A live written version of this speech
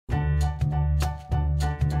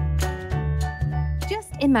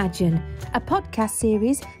Imagine, a podcast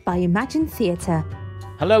series by Imagine Theatre.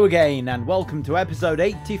 Hello again and welcome to episode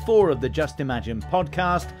 84 of the Just Imagine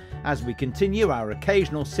podcast as we continue our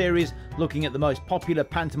occasional series looking at the most popular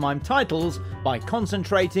pantomime titles by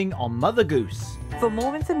concentrating on Mother Goose. For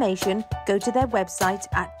more information, go to their website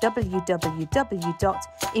at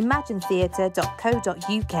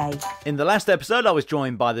www.imaginetheatre.co.uk. In the last episode, I was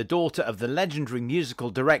joined by the daughter of the legendary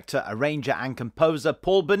musical director, arranger and composer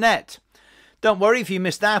Paul Burnett. Don't worry if you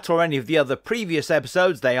missed that or any of the other previous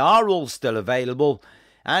episodes, they are all still available.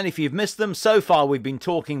 And if you've missed them, so far we've been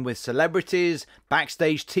talking with celebrities,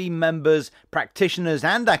 backstage team members, practitioners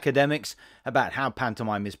and academics about how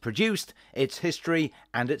pantomime is produced, its history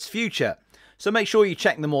and its future. So make sure you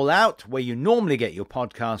check them all out where you normally get your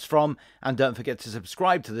podcasts from, and don't forget to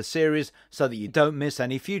subscribe to the series so that you don't miss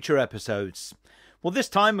any future episodes. Well, this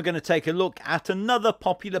time we're going to take a look at another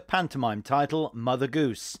popular pantomime title, Mother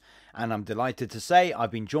Goose. And I'm delighted to say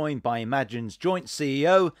I've been joined by Imagine's joint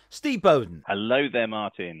CEO, Steve Boden. Hello there,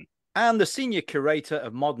 Martin. And the Senior Curator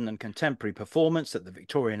of Modern and Contemporary Performance at the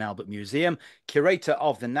Victoria and Albert Museum, Curator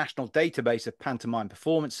of the National Database of Pantomime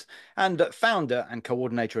Performance, and Founder and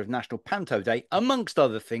Coordinator of National Panto Day, amongst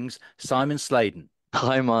other things, Simon Sladen.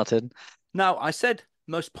 Hi, Martin. Now, I said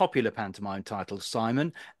most popular pantomime titles,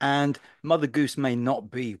 Simon, and Mother Goose may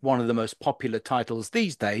not be one of the most popular titles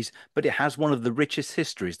these days, but it has one of the richest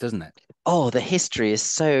histories, doesn't it? Oh, the history is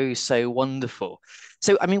so wonderful.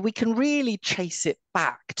 So, I mean, we can really trace it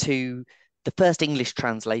back to the first English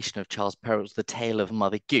translation of Charles Perrault's The Tale of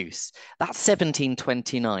Mother Goose. That's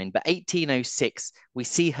 1729, but 1806, we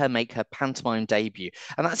see her make her pantomime debut,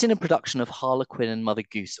 and that's in a production of Harlequin and Mother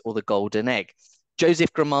Goose, or The Golden Egg.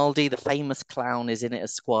 Joseph Grimaldi, the famous clown, is in it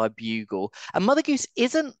as Squire Bugle. And Mother Goose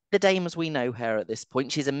isn't the dame as we know her at this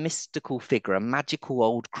point. She's a mystical figure, a magical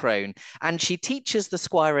old crone. And she teaches the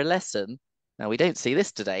squire a lesson, now we don't see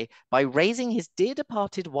this today, by raising his dear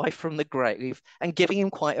departed wife from the grave and giving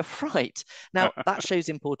him quite a fright. Now, that show's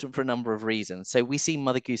important for a number of reasons. So we see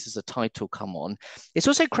Mother Goose as a title come on. It's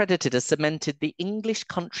also credited as cemented the English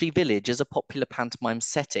country village as a popular pantomime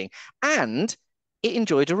setting. And it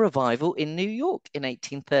enjoyed a revival in New York in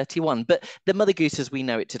 1831. But the Mother Goose as we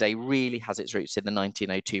know it today really has its roots in the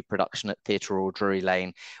 1902 production at Theatre Royal Drury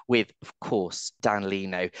Lane with, of course, Dan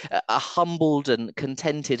Leno. A humbled and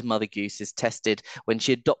contented Mother Goose is tested when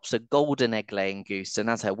she adopts a golden egg-laying goose.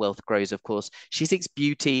 And as her wealth grows, of course, she seeks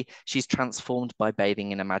beauty. She's transformed by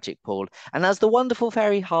bathing in a magic pool. And as the wonderful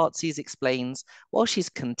fairy Heartsease explains, while she's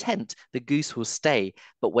content, the goose will stay.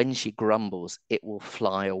 But when she grumbles, it will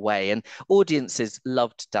fly away. And audiences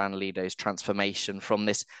loved Dan Leno's transformation from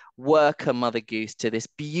this worker Mother Goose to this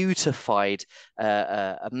beautified,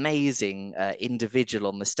 amazing individual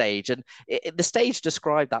on the stage. And the stage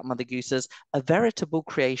described that Mother Goose as a veritable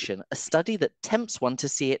creation, a study that tempts one to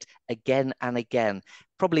see it again and again.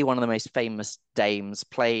 Probably one of the most famous dames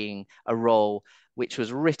playing a role which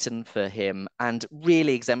was written for him and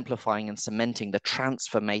really exemplifying and cementing the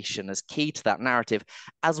transformation as key to that narrative,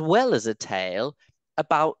 as well as a tale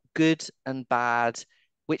about good and bad,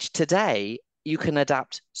 which today you can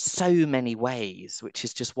adapt so many ways, which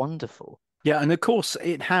is just wonderful. Yeah, and of course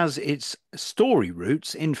it has its story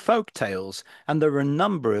roots in folk tales, and there are a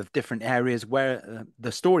number of different areas where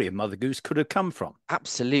the story of Mother Goose could have come from.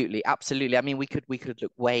 Absolutely. I mean, we could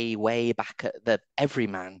look way back at the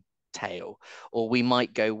Everyman tale, or we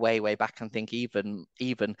might go way back and think even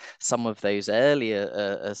some of those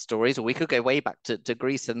earlier stories, or we could go way back to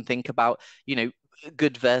Greece and think about,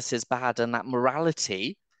 good versus bad and that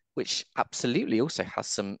morality, which absolutely also has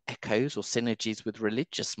some echoes or synergies with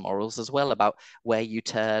religious morals as well, about where you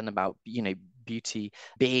turn, about beauty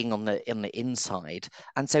being on the inside.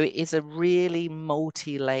 And so it is a really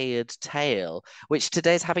multi-layered tale, which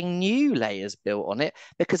today is having new layers built on it,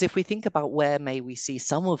 because if we think about where may we see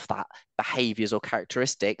some of that behaviors or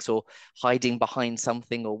characteristics, or hiding behind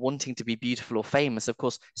something, or wanting to be beautiful or famous, of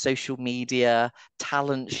course, social media,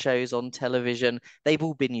 talent shows on television, they've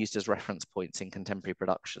all been used as reference points in contemporary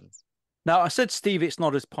productions. Now, I said, Steve, it's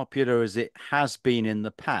not as popular as it has been in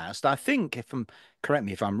the past. I think, correct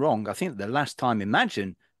me if I'm wrong, I think the last time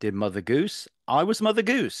Imagine did Mother Goose, I was Mother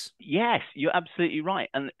Goose. Yes, you're absolutely right.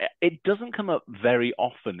 And it doesn't come up very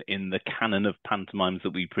often in the canon of pantomimes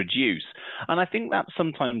that we produce. And I think that's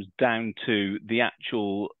sometimes down to the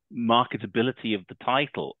actual marketability of the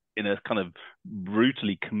title in a kind of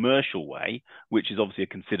brutally commercial way, which is obviously a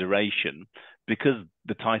consideration, because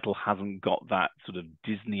the title hasn't got that sort of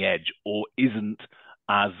Disney edge, or isn't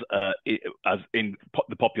as in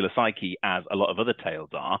the popular psyche as a lot of other tales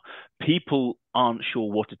are. People aren't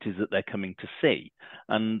sure what it is that they're coming to see,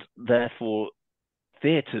 and therefore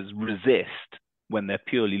theatres resist when they're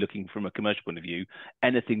purely looking from a commercial point of view,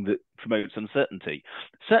 anything that promotes uncertainty.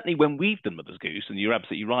 Certainly when we've done Mother's Goose, and you're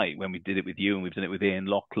absolutely right, when we did it with you and we've done it with Ian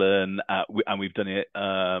Lachlan, and we've done it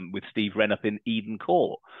with Steve Wren up in Eden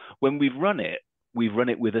Court, when we've run it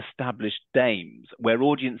with established dames, where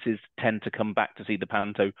audiences tend to come back to see the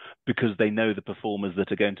panto because they know the performers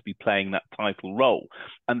that are going to be playing that title role,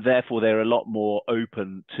 and therefore they're a lot more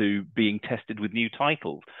open to being tested with new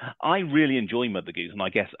titles. I really enjoy Mother Goose, and I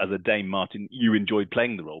guess as a dame, Martin, you enjoyed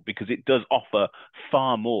playing the role because it does offer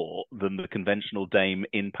far more than the conventional dame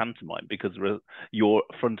in pantomime, because you're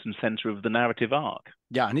front and centre of the narrative arc.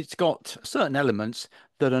 Yeah, and it's got certain elements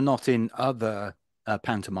that are not in other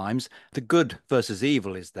pantomimes. The good versus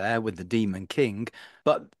evil is there with the Demon King,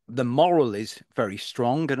 but the moral is very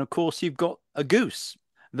strong. And of course, you've got a goose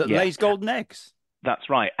that lays golden eggs.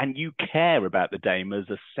 That's right. And you care about the dame as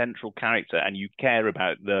a central character, and you care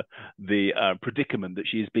about the predicament that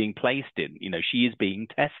she is being placed in. You know, she is being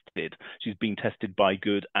tested. She's being tested by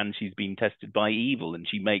good and she's being tested by evil. And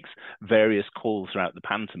she makes various calls throughout the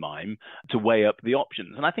pantomime to weigh up the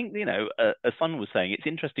options. And I think, you know, as Simon was saying, it's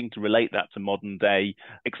interesting to relate that to modern day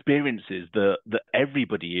experiences that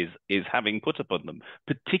everybody is having put upon them,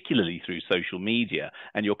 particularly through social media.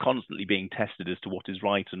 And you're constantly being tested as to what is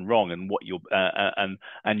right and wrong and what you're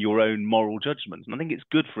and your own moral judgments. And I think it's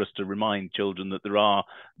good for us to remind children that there are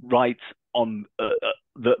rights on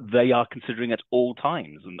that they are considering at all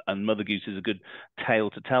times, and Mother Goose is a good tale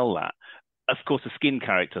to tell that. Of course, a skin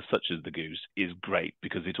character such as the goose is great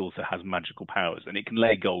because it also has magical powers and it can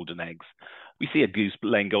lay golden eggs. We see a goose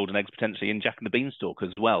laying golden eggs potentially in Jack and the Beanstalk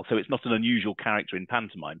as well. So it's not an unusual character in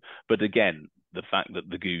pantomime. But again, the fact that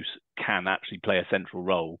the goose can actually play a central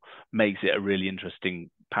role makes it a really interesting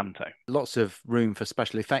panto. Lots of room for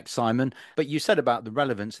special effects, Simon. But you said about the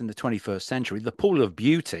relevance in the 21st century. The pool of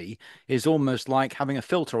beauty is almost like having a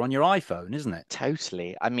filter on your iPhone, isn't it?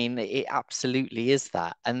 Totally. I mean, it absolutely is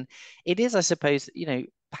that. And it is, I suppose, you know,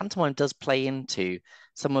 pantomime does play into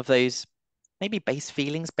some of those maybe base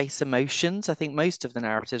feelings, base emotions. I think most of the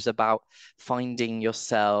narratives about finding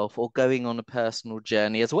yourself or going on a personal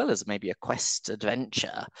journey, as well as maybe a quest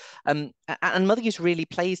adventure. And Mother Goose really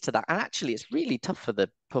plays to that. And actually, it's really tough for the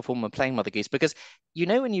performer playing Mother Goose because you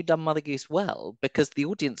know when you've done Mother Goose well, because the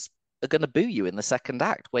audience are going to boo you in the second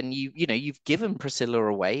act when you've given Priscilla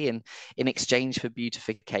away in exchange for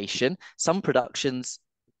beautification. Some productions,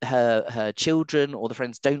 her children or the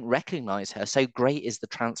friends don't recognize her, so great is the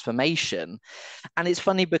transformation. And it's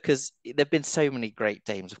funny because there've been so many great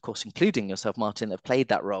dames, of course, including yourself, Martin, that have played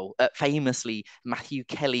that role. Famously, Matthew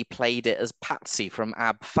Kelly played it as Patsy from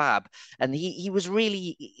Ab Fab, and he was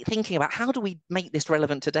really thinking about how do we make this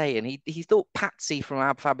relevant today, and he thought Patsy from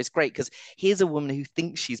Ab Fab is great because here's a woman who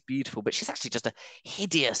thinks she's beautiful, but she's actually just a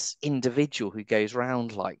hideous individual who goes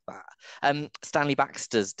round like that. Stanley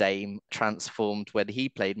Baxter's dame transformed when he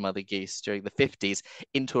played Mother Goose during the 50s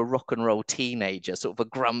into a rock and roll teenager, sort of a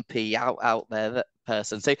grumpy out there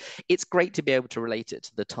person. So it's great to be able to relate it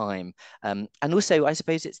to the time. And also, I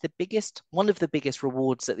suppose it's one of the biggest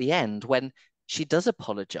rewards at the end when she does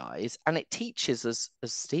apologize, and it teaches us,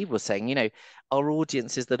 as Steve was saying, you know, our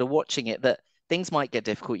audiences that are watching it, that things might get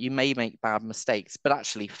difficult. You may make bad mistakes, but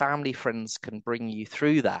actually family, friends can bring you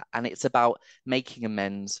through that. And it's about making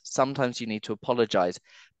amends. Sometimes you need to apologize.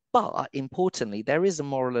 But importantly, there is a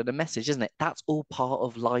moral and a message, isn't it? That's all part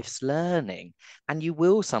of life's learning. And you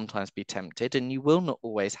will sometimes be tempted and you will not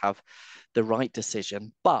always have the right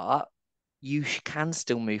decision, but you can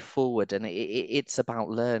still move forward. And it's about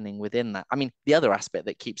learning within that. I mean, the other aspect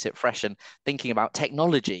that keeps it fresh and thinking about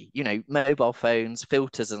technology, you know, mobile phones,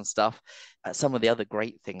 filters and stuff. Some of the other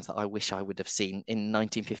great things that I wish I would have seen in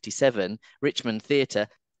 1957, Richmond Theatre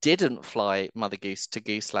didn't fly Mother Goose to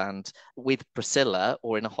Gooseland with Priscilla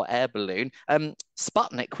or in a hot air balloon.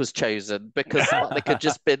 Sputnik was chosen because Sputnik had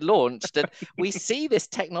just been launched. And we see this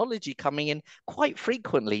technology coming in quite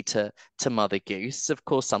frequently to Mother Goose. Of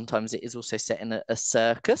course, sometimes it is also set in a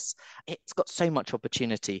circus. It's got so much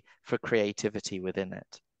opportunity for creativity within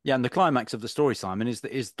it. Yeah, and the climax of the story, Simon, is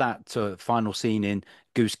that final scene in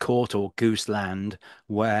Goose Court or Gooseland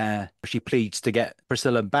where she pleads to get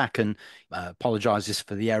Priscilla back and apologizes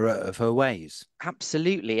for the error of her ways.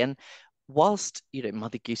 Absolutely. And whilst, you know,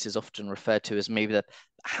 Mother Goose is often referred to as maybe the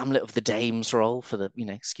Hamlet of the dames role for the, you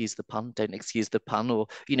know, excuse the pun, don't excuse the pun, or,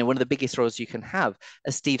 you know, one of the biggest roles you can have,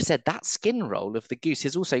 as Steve said, that skin role of the goose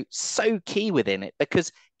is also so key within it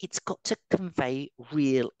because it's got to convey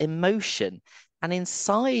real emotion. And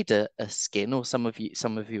inside a skin, or some of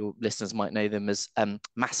your listeners might know them as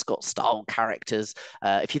mascot style characters.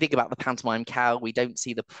 If you think about the pantomime cow, we don't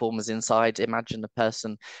see the performers inside. Imagine a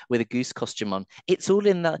person with a goose costume on. It's all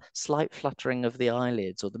in the slight fluttering of the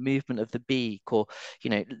eyelids or the movement of the beak. Or,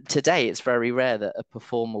 today it's very rare that a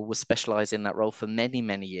performer will specialize in that role for many,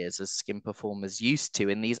 many years, as skin performers used to,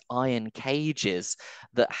 in these iron cages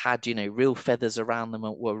that had, real feathers around them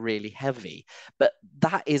and were really heavy. But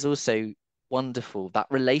that is also wonderful, that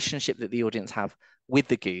relationship that the audience have with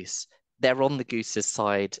the goose. They're on the goose's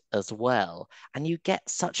side as well, and you get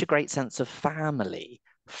such a great sense of family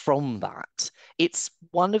from that. It's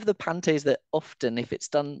one of the pantos that often, if it's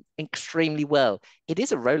done extremely well, it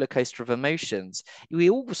is a roller coaster of emotions. We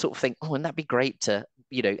all sort of think, oh, wouldn't that be great to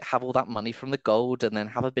have all that money from the gold and then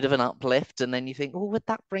have a bit of an uplift, and then you think, oh, would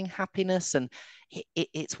that bring happiness? And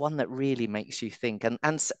it's one that really makes you think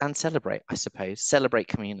and celebrate, I suppose, celebrate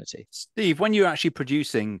community. Steve, when you're actually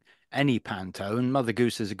producing any panto, and Mother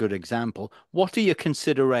Goose is a good example, what are your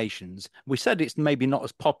considerations? We said it's maybe not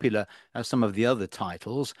as popular as some of the other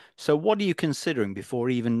titles, so what are you considering before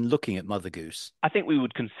even looking at Mother Goose? I think we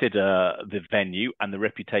would consider the venue and the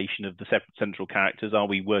reputation of the separate central characters. Are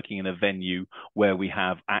we working in a venue where we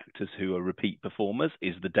have actors who are repeat performers?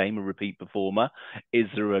 Is the dame a repeat performer? Is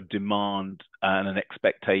there a demand and an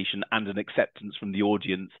expectation and an acceptance from the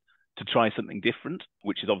audience to try something different,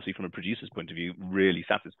 which is obviously, from a producer's point of view, really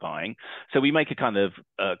satisfying? So we make a kind of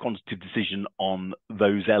quantitative decision on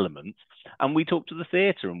those elements, and we talk to the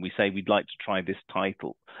theatre and we say we'd like to try this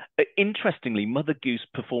title. Interestingly, Mother Goose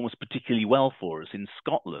performs particularly well for us in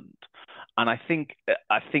Scotland, and I think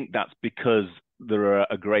that's because there are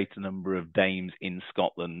a greater number of dames in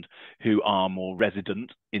Scotland who are more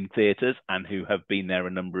resident in theatres and who have been there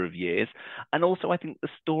a number of years. And also, I think the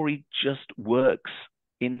story just works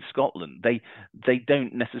in Scotland. They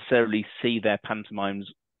don't necessarily see their pantomimes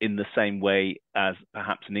in the same way as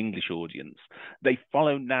perhaps an English audience. They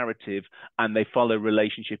follow narrative and they follow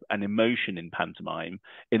relationship and emotion in pantomime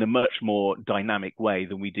in a much more dynamic way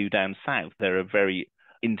than we do down south. They're a very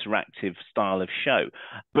interactive style of show.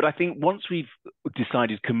 But I think once we've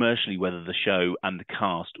decided commercially whether the show and the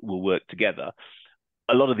cast will work together,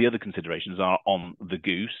 a lot of the other considerations are on the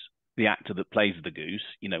goose, the actor that plays the goose.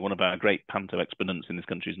 One of our great panto exponents in this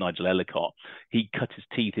country is Nigel Ellicott. He cut his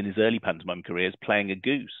teeth in his early pantomime careers playing a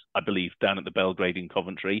goose, I believe, down at the Belgrade in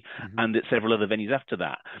Coventry, and at several other venues after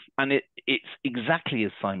that. And it's exactly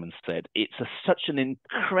as Simon said, it's such an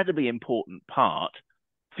incredibly important part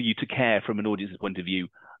for you to care from an audience's point of view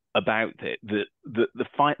about it.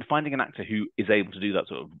 Finding an actor who is able to do that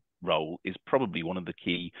sort of role is probably one of the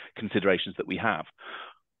key considerations that we have,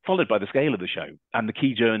 followed by the scale of the show and the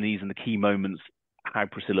key journeys and the key moments. How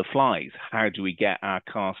Priscilla flies. How do we get our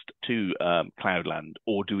cast to Cloudland?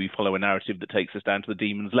 Or do we follow a narrative that takes us down to the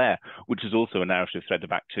Demon's Lair, which is also a narrative thread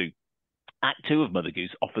of Act 2? Act 2 of Mother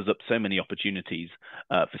Goose offers up so many opportunities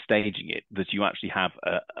for staging it that you actually have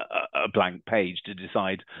a blank page to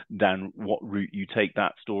decide down what route you take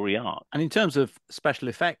that story arc. And in terms of special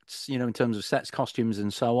effects, in terms of sets, costumes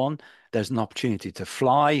and so on, there's an opportunity to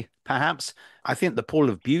fly, perhaps. I think the Pool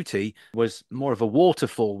of Beauty was more of a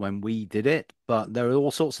waterfall when we did it, but there are all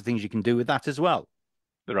sorts of things you can do with that as well.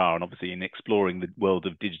 There are, and obviously in exploring the world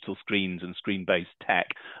of digital screens and screen-based tech,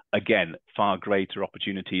 again, far greater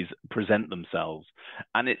opportunities present themselves.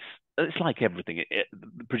 And it's like everything.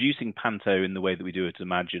 Producing panto in the way that we do it at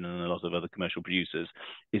Imagine and a lot of other commercial producers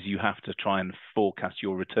is you have to try and forecast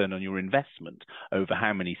your return on your investment over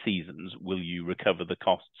how many seasons will you recover the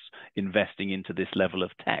costs investing into this level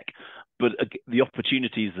of tech. But the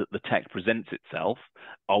opportunities that the tech presents itself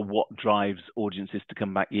are what drives audiences to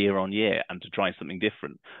come back year on year and to try something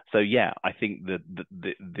different. So yeah, I think that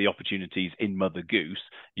the opportunities in Mother Goose,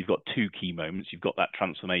 you've got two key moments. You've got that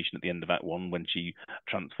transformation at the end of Act 1 when she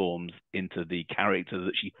transforms into the character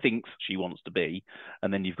that she thinks she wants to be.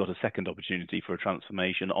 And then you've got a second opportunity for a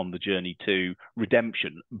transformation on the journey to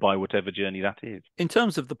redemption by whatever journey that is. In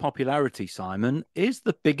terms of the popularity, Simon, is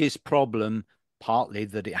the biggest problem partly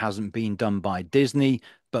that it hasn't been done by Disney,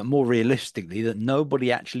 but more realistically that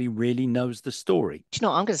nobody actually really knows the story? Do you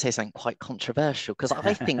know, I'm going to say something quite controversial because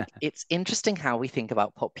I think it's interesting how we think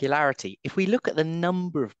about popularity. If we look at the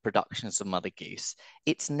number of productions of Mother Goose,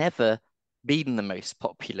 it's never been the most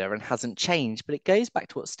popular and hasn't changed. But it goes back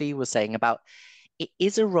to what Steve was saying about it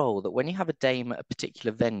is a role that when you have a dame at a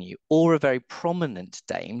particular venue or a very prominent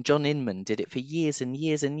dame, John Inman did it for years and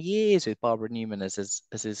years and years with Barbara Newman as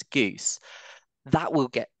his goose, that will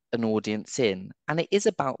get an audience in. And it is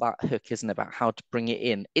about that hook, isn't it? About how to bring it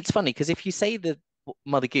in. It's funny because if you say the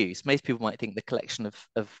Mother Goose, most people might think the collection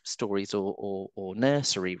of stories or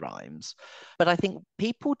nursery rhymes. But I think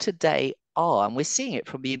people today are, and we're seeing it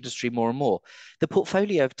from the industry more and more, the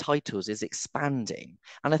portfolio of titles is expanding.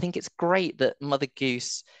 And I think it's great that Mother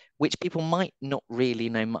Goose, which people might not really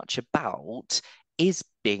know much about, is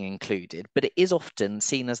being included, but it is often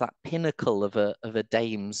seen as that pinnacle of a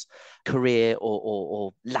dame's career,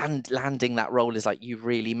 or landing that role is like, you've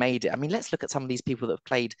really made it. I mean, let's look at some of these people that have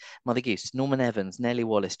played Mother Goose: Norman Evans, Nellie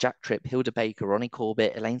Wallace, Jack Tripp, Hilda Baker, Ronnie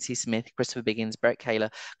Corbett, Elaine C. Smith, Christopher Biggins, Brett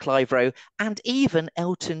Kaler, Clive Rowe, and even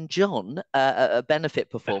Elton John, a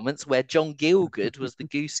benefit performance where John Gielgud was the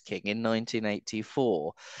Goose King in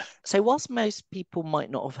 1984. So whilst most people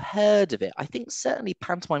might not have heard of it, I think certainly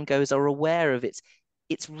pantomime goers are aware of its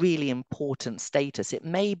really important status. It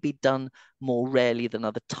may be done more rarely than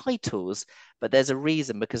other titles, but there's a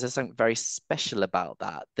reason, because there's something very special about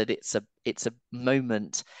that it's a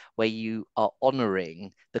moment where you are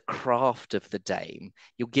honoring the craft of the dame.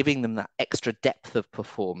 You're giving them that extra depth of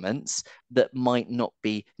performance that might not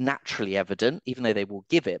be naturally evident, even though they will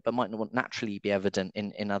give it, but might not naturally be evident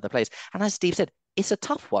in other plays. And as Steve said, it's a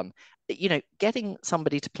tough one. Getting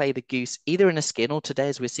somebody to play the goose, either in a skin, or today,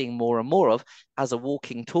 as we're seeing more and more of, as a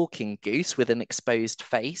walking, talking goose with an exposed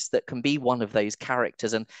face that can be one of those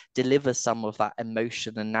characters and deliver some of that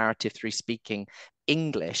emotion and narrative through speaking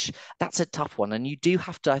English, that's a tough one. And you do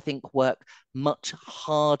have to, I think, work much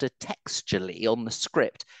harder textually on the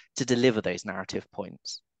script to deliver those narrative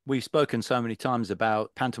points. We've spoken so many times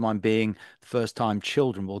about pantomime being the first time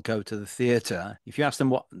children will go to the theatre. If you ask them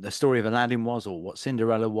what the story of Aladdin was, or what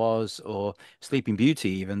Cinderella was, or Sleeping Beauty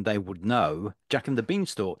even, they would know Jack and the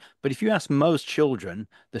Beanstalk. But if you ask most children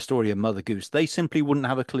the story of Mother Goose, they simply wouldn't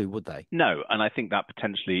have a clue, would they? No, and I think that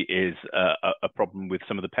potentially is a problem with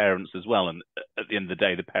some of the parents as well. And at the end of the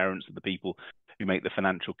day, the parents are the people who make the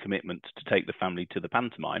financial commitment to take the family to the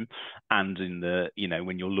pantomime. And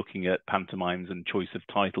when you're looking at pantomimes and choice of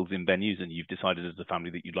titles in venues, and you've decided as a family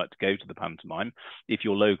that you'd like to go to the pantomime, if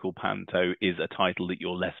your local panto is a title that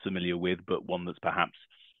you're less familiar with, but one that's perhaps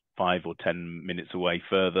 5 or 10 minutes away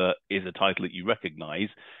further is a title that you recognize,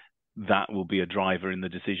 that will be a driver in the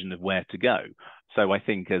decision of where to go. So I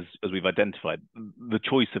think, as we've identified, the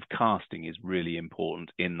choice of casting is really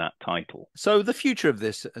important in that title. So the future of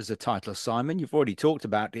this as a title, Simon, you've already talked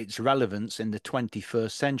about its relevance in the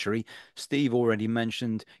 21st century. Steve already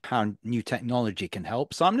mentioned how new technology can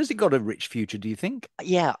help. Simon, has it got a rich future, do you think?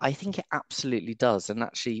 Yeah, I think it absolutely does. And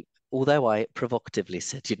actually, although I provocatively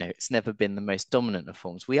said, it's never been the most dominant of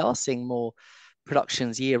forms, we are seeing more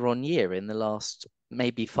productions year on year in the last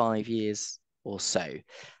maybe 5 years or so.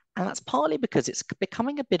 And that's partly because it's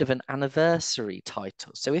becoming a bit of an anniversary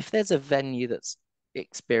title. So if there's a venue that's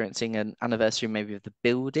experiencing an anniversary, maybe of the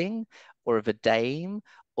building or of a dame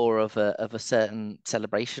or of a certain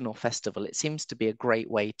celebration or festival, it seems to be a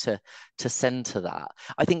great way to center that.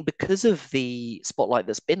 I think because of the spotlight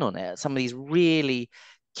that's been on it, some of these really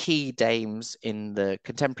key dames in the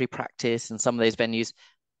contemporary practice and some of those venues,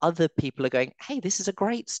 other people are going, hey, this is a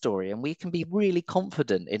great story and we can be really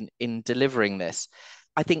confident in delivering this.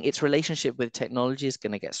 I think its relationship with technology is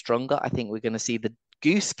going to get stronger. I think we're going to see the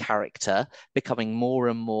goose character becoming more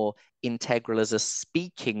and more integral as a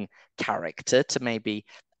speaking character to maybe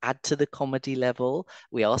add to the comedy level.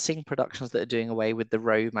 We are seeing productions that are doing away with the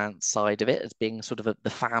romance side of it as being sort of the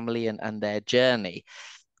family and their journey.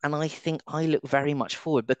 And I think I look very much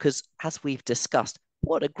forward because, as we've discussed,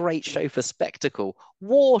 what a great show for spectacle.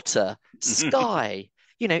 Water, sky,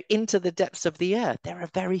 into the depths of the earth. There are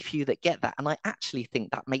very few that get that. And I actually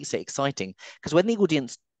think that makes it exciting because when the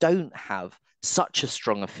audience don't have such a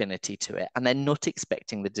strong affinity to it and they're not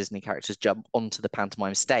expecting the Disney characters jump onto the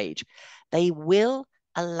pantomime stage, they will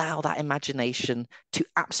allow that imagination to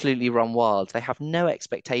absolutely run wild. They have no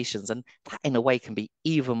expectations, and that in a way can be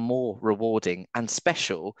even more rewarding and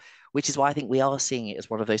special, which is why I think we are seeing it as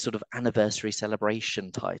one of those sort of anniversary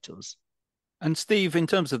celebration titles. And Steve, in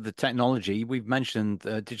terms of the technology, we've mentioned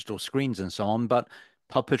digital screens and so on, but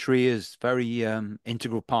puppetry is very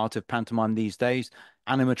integral part of pantomime these days,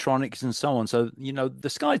 animatronics and so on. So, the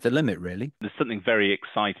sky's the limit, really. There's something very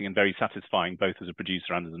exciting and very satisfying, both as a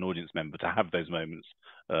producer and as an audience member, to have those moments,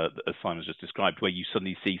 as Simon's just described, where you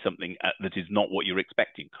suddenly see something that is not what you're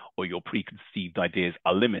expecting, or your preconceived ideas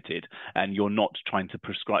are limited, and you're not trying to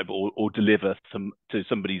prescribe or deliver to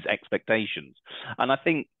somebody's expectations. And I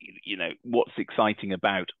think, what's exciting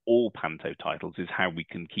about all panto titles is how we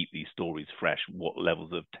can keep these stories fresh, what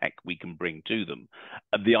levels of tech we can bring to them.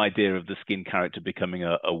 The idea of the skin character becoming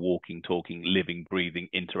a walking, talking, living, breathing,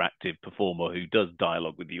 interactive performer who does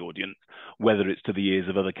dialogue with the audience, whether it's to the ears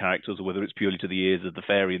of other characters or whether it's purely to the ears of the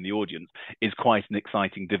fairy vary in the audience is quite an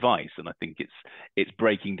exciting device. And I think it's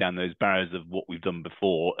breaking down those barriers of what we've done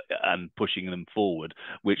before and pushing them forward,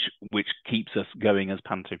 which keeps us going as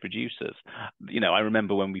panto producers. I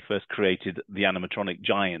remember when we first created the animatronic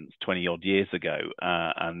giants 20 odd years ago,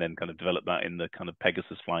 and then kind of developed that in the kind of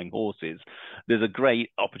Pegasus flying horses. There's a great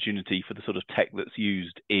opportunity for the sort of tech that's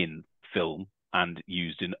used in film and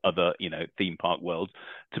used in other, theme park worlds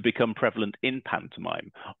to become prevalent in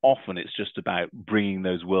pantomime. Often it's just about bringing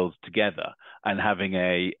those worlds together and having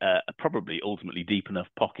a probably ultimately deep enough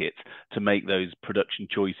pocket to make those production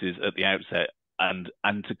choices at the outset and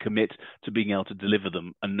to commit to being able to deliver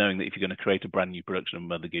them, and knowing that if you're going to create a brand new production of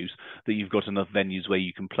Mother Goose, that you've got enough venues where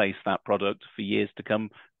you can place that product for years to come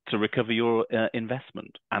to recover your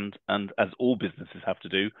investment, and as all businesses have to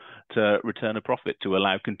do, to return a profit to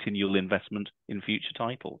allow continual investment in future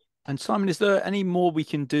titles. And Simon, is there any more we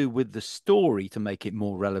can do with the story to make it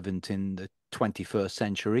more relevant in the 21st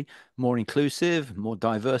century, more inclusive, more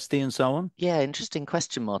diversity and so on? Yeah, interesting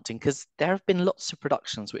question, Martin, because there have been lots of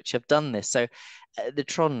productions which have done this. So the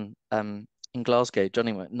Tron in Glasgow,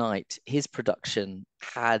 Johnny McKnight, his production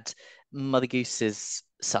had Mother Goose's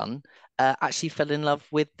son actually fell in love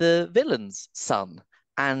with the villain's son.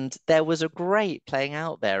 And there was a great playing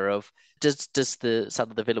out there of, does the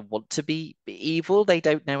son of the villain want to be evil? They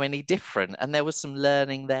don't know any different. And there was some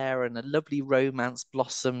learning there, and a lovely romance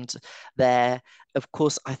blossomed there. Of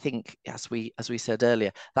course, I think, as we said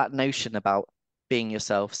earlier, that notion about being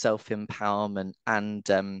yourself, self-empowerment,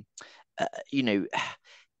 and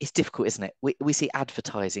it's difficult, isn't it? We see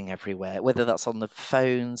advertising everywhere, whether that's on the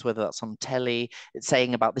phones, whether that's on telly. It's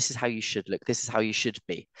saying about, this is how you should look, this is how you should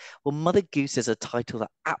be. Well, Mother Goose is a title that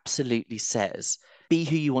absolutely says, be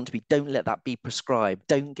who you want to be. Don't let that be prescribed.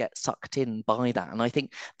 Don't get sucked in by that. And I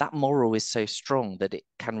think that moral is so strong that it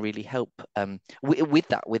can really help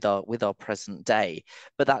with our present day.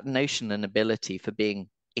 But that notion and ability for being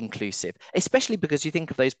inclusive, especially because you think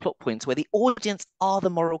of those plot points where the audience are the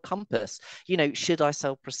moral compass. Should I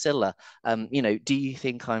sell Priscilla? Do you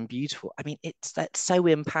think I'm beautiful? I mean, that's so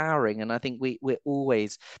empowering, and I think we're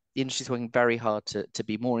always, the industry's working very hard to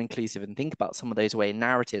be more inclusive and think about some of those way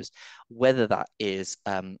narratives, whether that is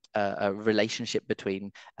a relationship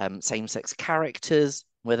between same-sex characters,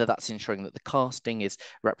 whether that's ensuring that the casting is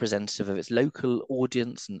representative of its local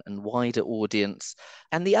audience and wider audience.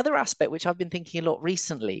 And the other aspect, which I've been thinking a lot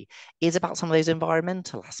recently, is about some of those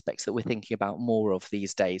environmental aspects that we're thinking about more of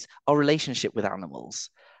these days, our relationship with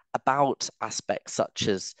animals, about aspects such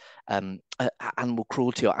as animal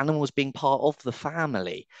cruelty or animals being part of the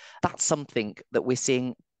family. That's something that we're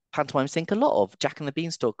seeing pantomimes think a lot of. Jack and the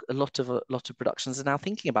Beanstalk, a lot of productions are now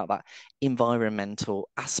thinking about that environmental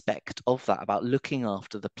aspect of that, about looking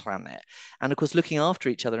after the planet. And of course, looking after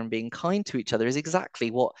each other and being kind to each other is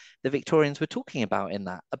exactly what the Victorians were talking about in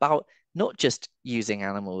that, about not just using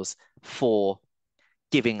animals for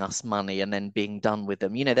giving us money and then being done with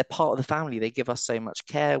them. They're part of the family. They give us so much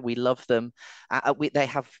care. We love them. They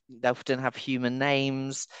often have human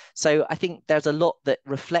names. So I think there's a lot that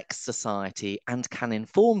reflects society and can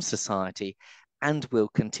inform society, and will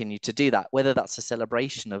continue to do that, whether that's a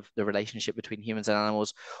celebration of the relationship between humans and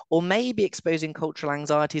animals, or maybe exposing cultural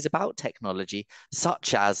anxieties about technology,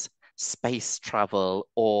 such as space travel,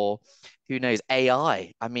 or who knows,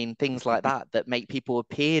 AI. I mean, things like that make people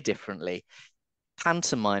appear differently.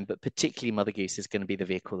 Pantomime, but particularly Mother Goose, is going to be the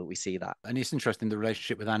vehicle that we see that. And it's interesting, the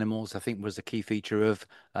relationship with animals, I think, was a key feature of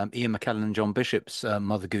Ian McKellen and John Bishop's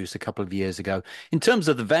Mother Goose a couple of years ago. In terms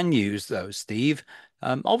of the venues, though, Steve,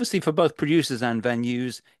 obviously for both producers and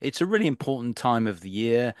venues, it's a really important time of the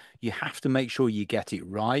year. You have to make sure you get it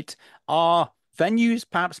right. Are venues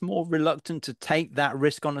perhaps more reluctant to take that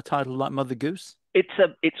risk on a title like Mother Goose?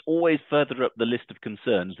 It's always further up the list of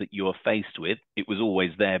concerns that you are faced with. It was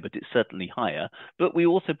always there, but it's certainly higher. But we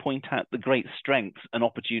also point out the great strengths and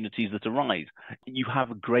opportunities that arise. You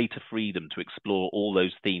have a greater freedom to explore all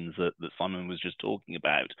those themes that Simon was just talking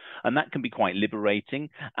about. And that can be quite liberating.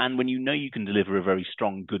 And when you can deliver a very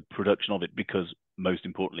strong, good production of it, because most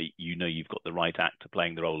importantly, you've got the right actor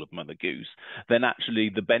playing the role of Mother Goose, then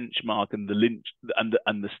actually the benchmark and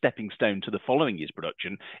the stepping stone to the following year's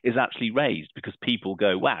production is actually raised, because people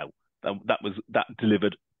go, wow, that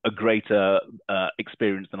delivered a greater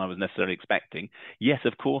experience than I was necessarily expecting. Yes,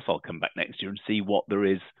 of course, I'll come back next year and see what there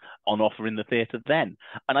is on offer in the theatre then.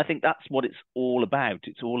 And I think that's what it's all about.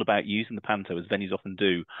 It's all about using the panto, as venues often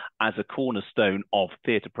do, as a cornerstone of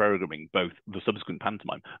theatre programming, both the subsequent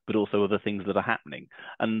pantomime, but also other things that are happening.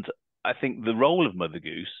 And I think the role of Mother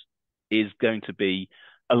Goose is going to be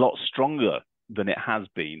a lot stronger than it has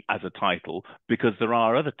been as a title, because there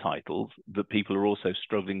are other titles that people are also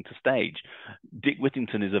struggling to stage. Dick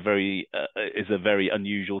Whittington is a very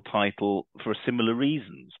unusual title for similar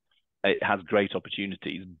reasons. It has great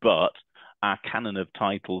opportunities, but our canon of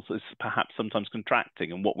titles is perhaps sometimes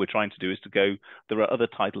contracting. And what we're trying to do is to go, there are other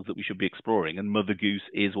titles that we should be exploring. And Mother Goose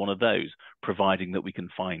is one of those, providing that we can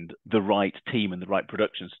find the right team and the right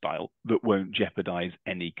production style that won't jeopardize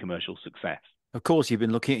any commercial success. Of course, you've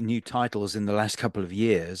been looking at new titles in the last couple of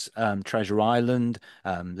years. Treasure Island,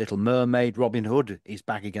 Little Mermaid, Robin Hood is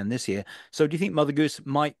back again this year. So do you think Mother Goose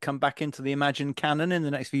might come back into the Imagine canon in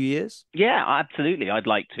the next few years? Yeah, absolutely. I'd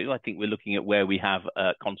like to. I think we're looking at where we have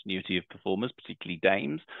continuity of performers, particularly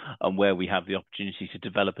dames, and where we have the opportunity to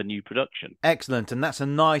develop a new production. Excellent. And that's a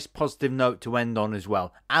nice positive note to end on as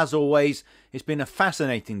well. As always, it's been a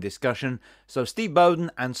fascinating discussion. So Steve Boden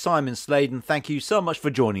and Simon Sladen, thank you so much for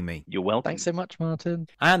joining me. You're welcome. Thanks so much, Martin.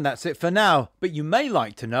 And that's it for now. But you may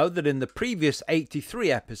like to know that in the previous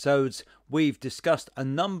 83 episodes, we've discussed a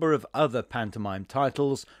number of other pantomime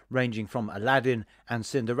titles, ranging from Aladdin and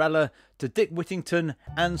Cinderella to Dick Whittington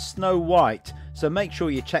and Snow White. So make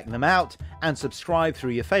sure you check them out and subscribe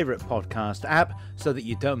through your favourite podcast app so that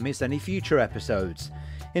you don't miss any future episodes.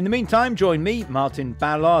 In the meantime, join me, Martin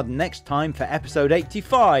Ballard, next time for episode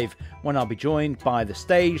 85, when I'll be joined by the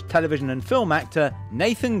stage, television and film actor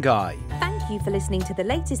Nathan Guy. Thank you for listening to the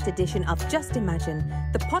latest edition of Just Imagine,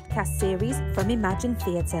 the podcast series from Imagine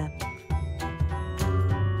Theatre.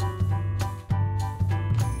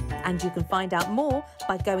 And you can find out more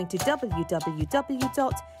by going to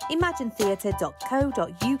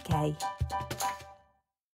www.imaginetheatre.co.uk.